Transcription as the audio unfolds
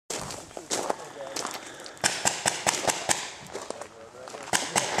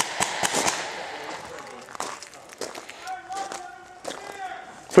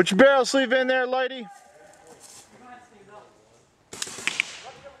Put your barrel sleeve in there, lady.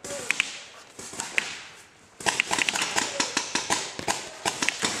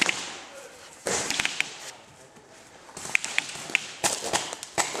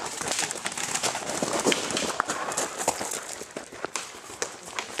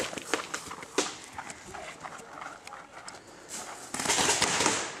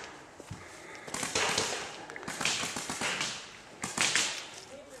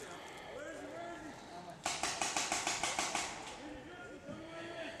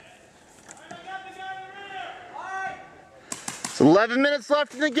 It's 11 minutes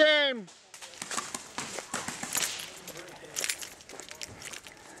left in the game.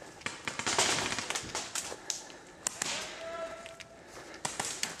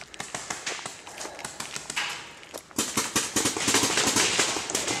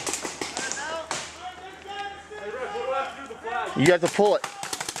 You got to pull it.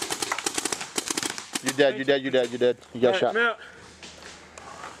 You're dead, you're dead, you're dead, you're dead. You got shot.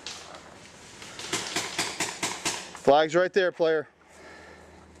 Flag's right there, player.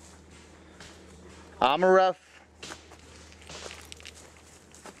 I'm a ref.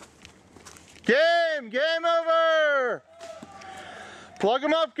 Game over. Plug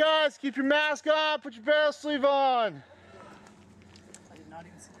them up, guys. Keep your mask on, put your barrel sleeve on. I did not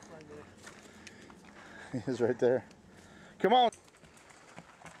even see the flag there. He's right there. Come on.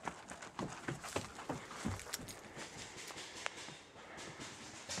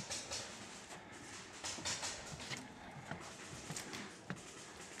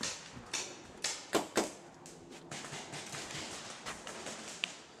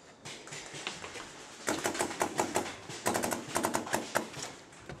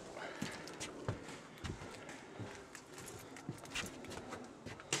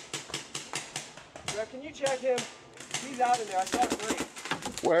 Can you check him? He's out in there. I saw a break.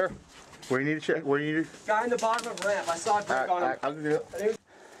 Where? Where you need to check? Where you need to? Guy in the bottom of ramp. I saw a break on him. I'll do it. You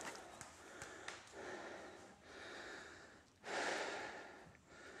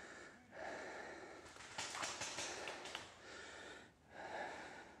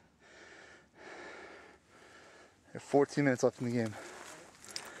have 14 minutes left in the game.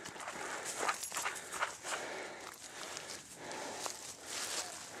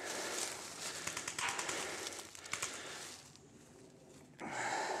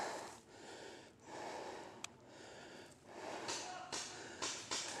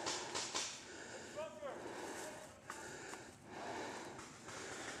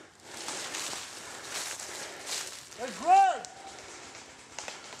 Hey, Greg!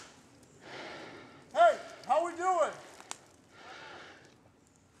 Hey, how we doing?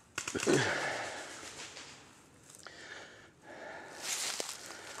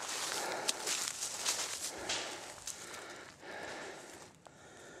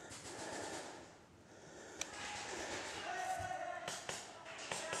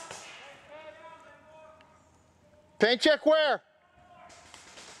 Paint check where?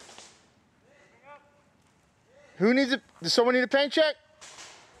 Who needs it? Does someone need a paint check?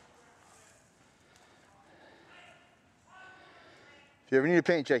 If you ever need a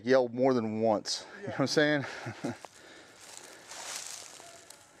paint check, yell more than once. You know what I'm saying? That's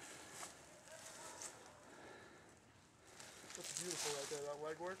beautiful right there, that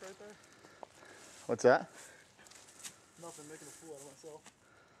leg work right there. What's that? Nothing, making a fool out of myself.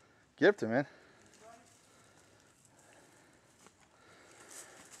 Gift it, man.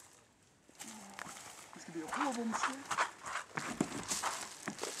 This could be a horrible mistake.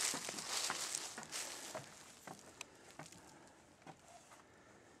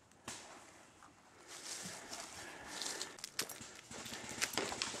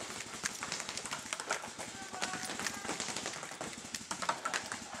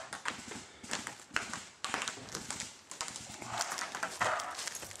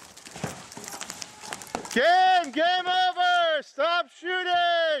 Game over! Stop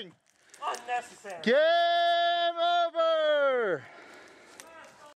shooting! Unnecessary. Game!